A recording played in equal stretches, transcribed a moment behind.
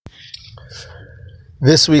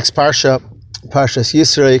This week's Parshas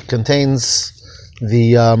Yisro, contains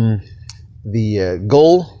the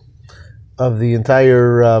goal of the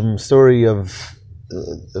entire story of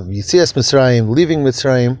Yitzias Mitzrayim, leaving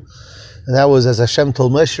Mitzrayim, and that was as Hashem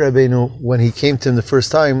told Moshe Rabbeinu when he came to him the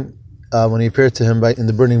first time, when he appeared to him in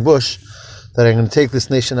the burning bush, that I'm going to take this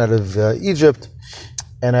nation out of Egypt,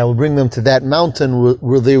 and I will bring them to that mountain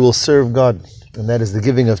where they will serve God, and that is the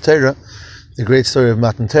giving of Torah, the great story of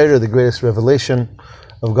Matan Torah, the greatest revelation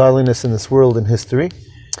of godliness in this world and history,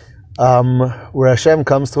 where Hashem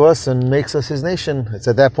comes to us and makes us His nation. It's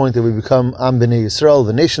at that point that we become Am B'nai Yisrael,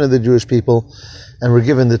 the nation of the Jewish people, and we're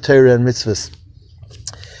given the Torah and mitzvahs.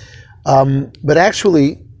 But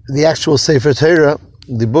actually, the actual Sefer Torah,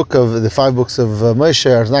 the book of the 5 books of Moshe,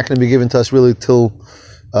 are not going to be given to us really till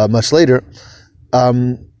much later.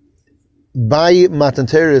 By Matan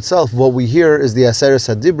Torah itself, what we hear is the Asseres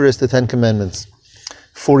Hadibros, the 10 Commandments.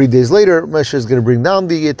 40 days later, Moshe is going to bring down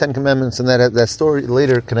the 10 Commandments, and that story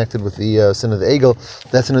later connected with the sin of the Egel.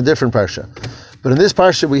 That's in a different parsha. But in this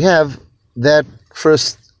parsha, we have that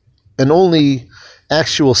first and only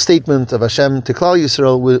actual statement of Hashem to Klal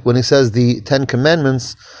Yisrael when He says the 10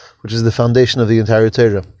 Commandments, which is the foundation of the entire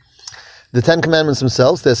Torah. The 10 Commandments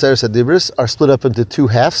themselves, the Asseres Hadibros, are split up into 2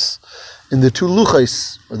 halves, in the 2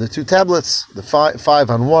 luchos, or the 2 tablets, the 5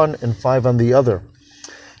 on one and 5 on the other.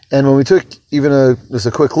 And when we took even just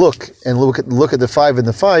a quick look and look at the 5 and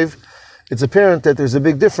the 5, it's apparent that there's a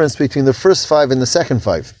big difference between the first 5 and the second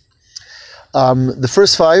 5. The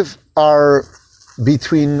first 5 are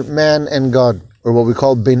between man and God, or what we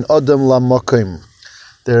call Bein Adam Lamokim.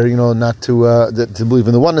 They're, not to believe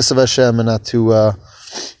in the oneness of Hashem, and not to,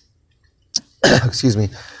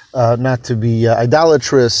 not to be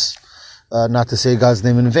idolatrous, not to say God's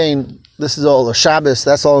name in vain. This is all a Shabbos.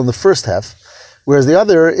 That's all in the first half. Whereas the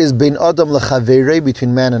other is Bein Adam L'Chaverei,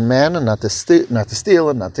 between man, and not to steal,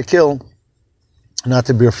 and not to kill, not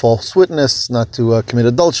to bear false witness, not to commit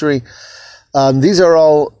adultery. These are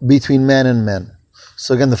all between man and man.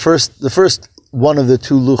 So again, the first one of the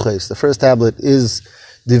 2 luchos, the first tablet, is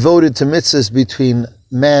devoted to mitzvahs between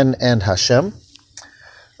man and Hashem,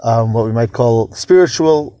 what we might call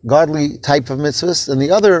spiritual, godly type of mitzvahs. And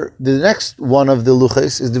the next one of the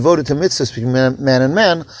luchos is devoted to mitzvahs between man and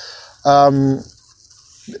man.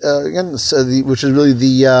 Which is really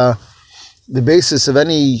the basis of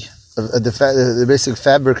any the basic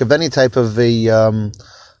fabric of any type of a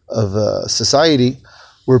society,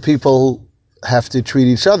 where people have to treat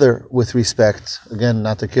each other with respect. Again,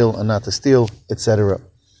 not to kill and not to steal, etc.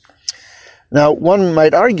 Now, one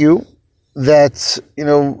might argue that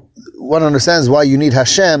one understands why you need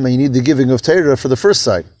Hashem and you need the giving of Torah for the first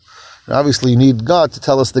side. And obviously, you need God to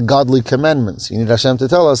tell us the godly commandments. You need Hashem to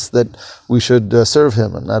tell us that we should serve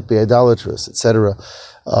Him and not be idolatrous, etc.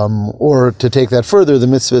 Or to take that further, the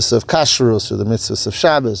mitzvahs of kashrus, or the mitzvahs of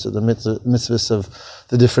Shabbos, or the mitzvahs of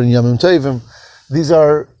the different Yomim Tovim. These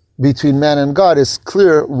are between man and God. It's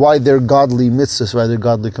clear why they're godly mitzvahs, why they're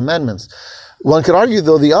godly commandments. One could argue,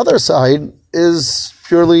 though, the other side is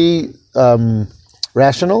purely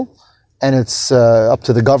rational, and it's up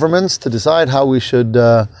to the governments to decide how we should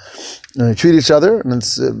treat each other. And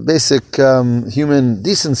it's basic human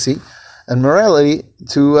decency and morality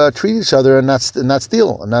to treat each other and not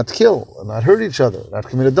steal, and not kill, and not hurt each other, not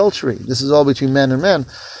commit adultery. This is all between man and man.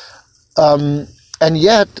 And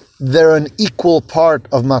yet, they're an equal part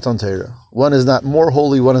of Matan Torah. One is not more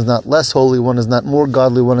holy, one is not less holy, one is not more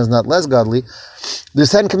godly, one is not less godly.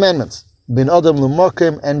 There's 10 commandments. Bein Adam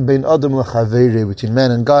L'Mokim and Bein Adam L'Chaverei, between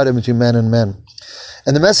man and God and between man and man.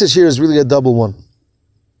 And the message here is really a double one.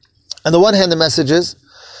 On the one hand, the message is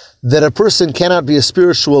that a person cannot be a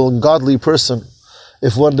spiritual and godly person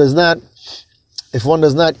if one does not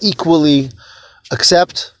equally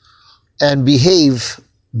accept and behave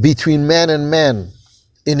between man and man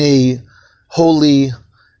in a holy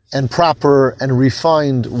and proper and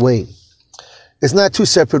refined way. It's not 2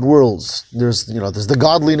 separate worlds. There's the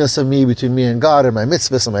godliness of me, between me and God, and my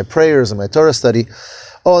mitzvahs and my prayers and my Torah study.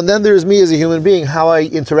 Oh, and then there's me as a human being, how I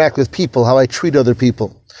interact with people, how I treat other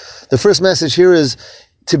people. The first message here is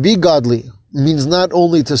to be godly means not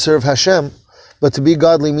only to serve Hashem, but to be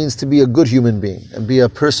godly means to be a good human being and be a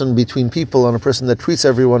person between people, and a person that treats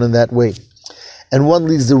everyone in that way. And one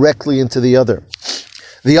leads directly into the other.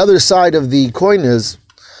 The other side of the coin is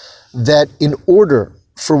that in order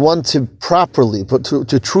for one to properly,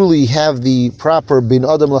 to truly have the proper Bein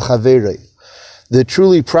Adam L'Chaverei, the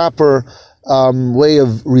truly proper way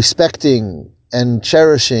of respecting and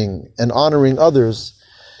cherishing and honoring others,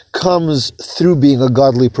 comes through being a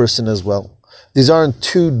godly person as well. These aren't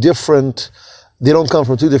 2 different, they don't come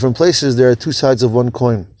from 2 different places, they are 2 sides of one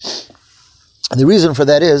coin. And the reason for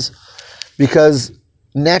that is because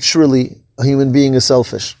naturally a human being is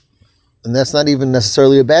selfish. And that's not even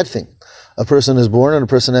necessarily a bad thing. A person is born and a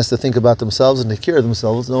person has to think about themselves and take care of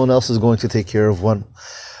themselves. No one else is going to take care of one.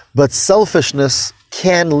 But selfishness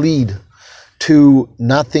can lead to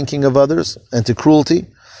not thinking of others and to cruelty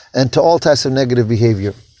and to all types of negative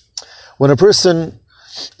behavior. When a person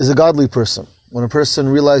is a godly person, when a person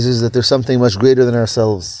realizes that there's something much greater than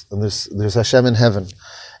ourselves, and there's Hashem in heaven,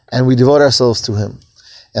 and we devote ourselves to Him,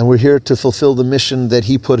 and we're here to fulfill the mission that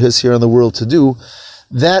He put us here in the world to do,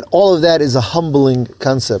 that all of that is a humbling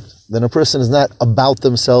concept. Then a person is not about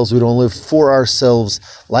themselves. We don't live for ourselves.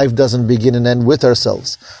 Life doesn't begin and end with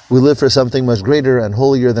ourselves. We live for something much greater and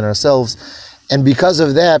holier than ourselves. And because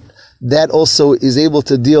of that, that also is able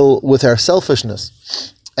to deal with our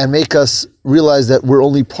selfishness and make us realize that we're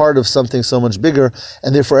only part of something so much bigger,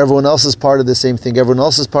 and therefore everyone else is part of the same thing. Everyone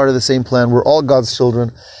else is part of the same plan. We're all God's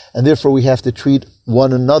children, and therefore we have to treat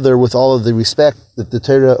one another with all of the respect that the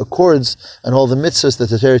Torah accords and all the mitzvahs that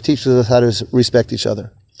the Torah teaches us how to respect each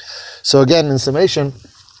other. So again, in summation,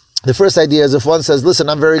 the first idea is if one says, listen,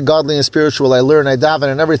 I'm very godly and spiritual, I learn, I daven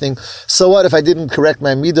and everything, so what if I didn't correct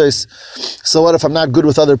my midos? So what if I'm not good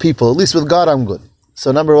with other people? At least with God I'm good.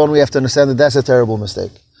 So number one, we have to understand that that's a terrible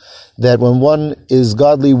mistake. That when one is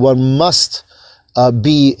godly, one must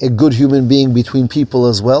be a good human being between people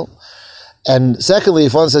as well. And secondly,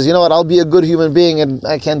 if one says, you know what, I'll be a good human being and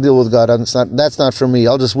I can't deal with God, that's not for me,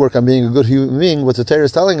 I'll just work on being a good human being, what the Torah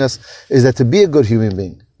is telling us is that to be a good human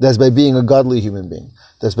being, that's by being a godly human being.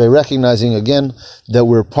 That's by recognizing again that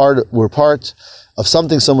we're part of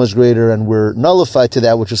something so much greater, and we're nullified to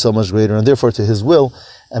that which is so much greater, and therefore to His will,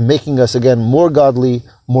 and making us again more godly,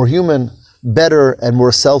 more human, better, and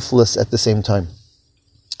more selfless at the same time.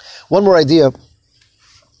 One more idea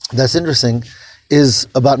that's interesting is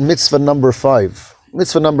about mitzvah number 5.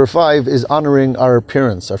 Mitzvah number 5 is honoring our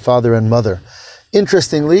parents, our father and mother.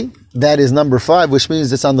 Interestingly, that is number 5, which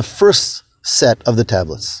means it's on the first set of the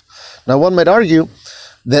tablets. Now one might argue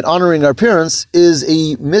that honoring our parents is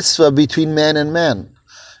a mitzvah between man and man.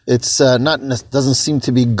 It's doesn't seem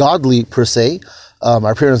to be godly per se.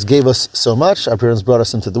 Our parents gave us so much. Our parents brought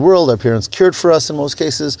us into the world. Our parents cared for us in most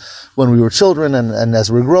cases when we were children and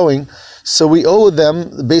as we're growing. So we owe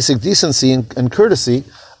them the basic decency and courtesy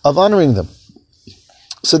of honoring them.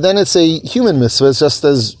 So then it's a human mitzvah. It's just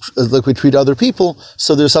as like we treat other people.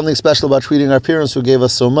 So there's something special about treating our parents who gave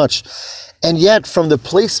us so much. And yet, from the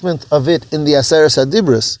placement of it in the Asseres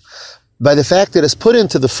Hadibros, by the fact that it's put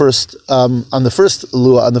into the first, on the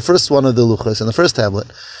first one of the luchas, on the first tablet,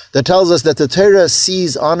 that tells us that the Torah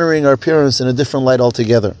sees honoring our parents in a different light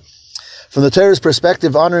altogether. From the Torah's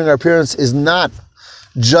perspective, honoring our parents is not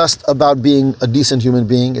just about being a decent human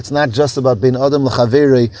being. It's not just about being adam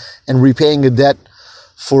l'chavere and repaying a debt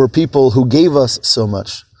for people who gave us so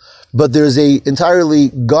much. But there's a entirely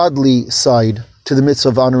godly side to the mitzvah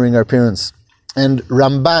of honoring our parents. And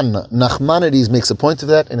Ramban, Nachmanides, makes a point of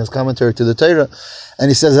that in his commentary to the Torah, and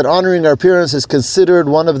he says that honoring our parents is considered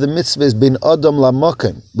one of the mitzvahs bin Adam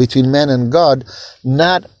lamokim, between man and God,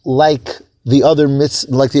 not like the other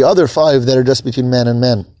like the other 5 that are just between man and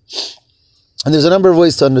man. And there's a number of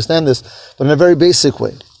ways to understand this, but in a very basic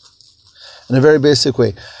way.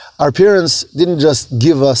 Our parents didn't just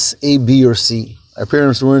give us A, B, or C. Our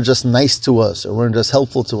parents weren't just nice to us, or weren't just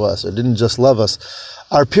helpful to us, or didn't just love us.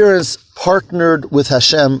 Our parents partnered with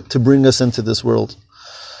Hashem to bring us into this world.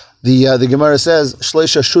 The Gemara says,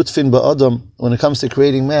 Shleisha shutfin ba'adam, when it comes to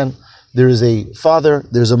creating man, there is a father,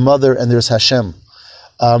 there's a mother, and there's Hashem.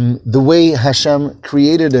 The way Hashem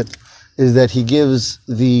created it is that He gives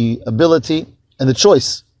the ability and the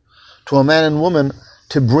choice to a man and woman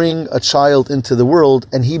to bring a child into the world,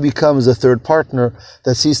 and He becomes a third partner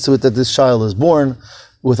that sees to it that this child is born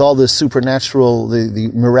with all this supernatural,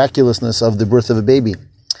 the miraculousness of the birth of a baby.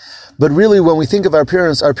 But really, when we think of our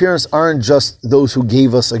parents aren't just those who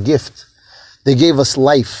gave us a gift. They gave us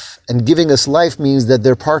life, and giving us life means that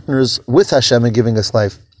they're partners with Hashem in giving us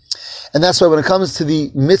life. And that's why when it comes to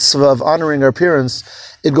the mitzvah of honoring our parents,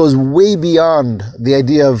 it goes way beyond the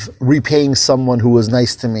idea of repaying someone who was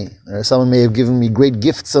nice to me. Or someone may have given me great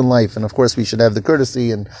gifts in life, and of course we should have the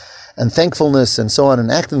courtesy and thankfulness and so on,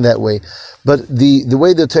 and act in that way. But the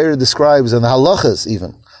way the Torah describes, and the halachas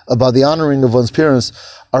even, about the honoring of one's parents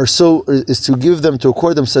is to give them, to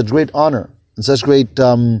accord them such great honor and such great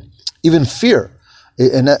even fear,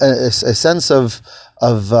 and a sense of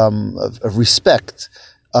respect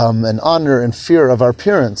and honor and fear of our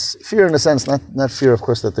parents. Fear in a sense, not fear, of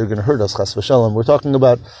course, that they're going to hurt us, chas v'shalom. We're talking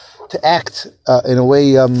about to act in a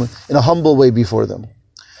way, in a humble way before them.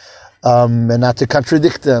 and not to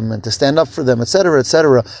contradict them, and to stand up for them, etc.,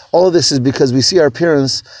 etc. All of this is because we see our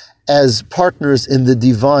parents as partners in the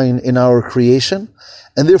divine in our creation,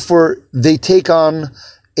 and therefore they take on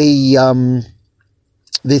a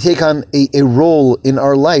role in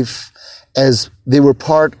our life as they were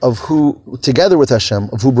part of who, together with Hashem,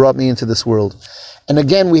 of who brought me into this world. And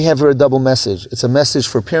again, we have a double message. It's a message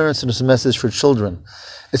for parents and it's a message for children.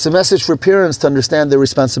 It's a message for parents to understand their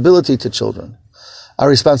responsibility to children. Our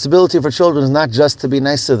responsibility for children is not just to be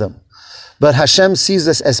nice to them, but Hashem sees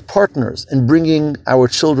us as partners in bringing our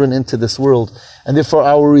children into this world, and therefore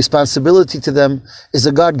our responsibility to them is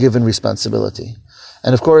a God-given responsibility.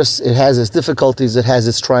 And of course, it has its difficulties, it has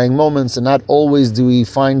its trying moments, and not always do we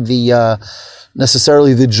find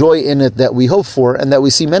necessarily the joy in it that we hope for and that we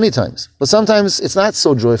see many times. But sometimes it's not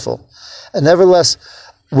so joyful. And nevertheless,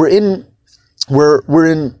 we're in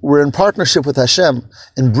partnership with Hashem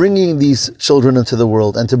in bringing these children into the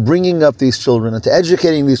world, and to bringing up these children, and to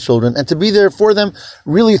educating these children, and to be there for them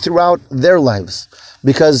really throughout their lives,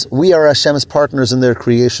 because we are Hashem's partners in their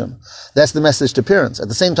creation. That's the message to parents. At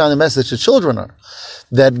the same time, the message to children are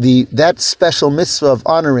that special mitzvah of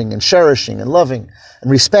honoring and cherishing and loving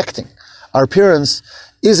and respecting our parents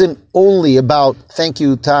isn't only about thank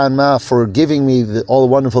you, Ta and Ma, for giving me all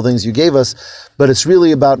the wonderful things you gave us, but it's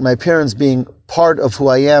really about my parents being part of who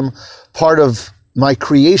I am, part of my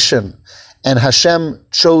creation, and Hashem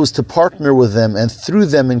chose to partner with them and through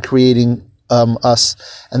them in creating us,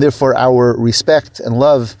 and therefore our respect and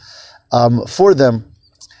love for them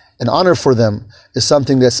and honor for them is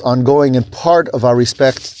something that's ongoing and part of our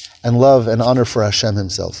respect and love and honor for Hashem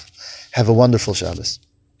Himself. Have a wonderful Shabbos.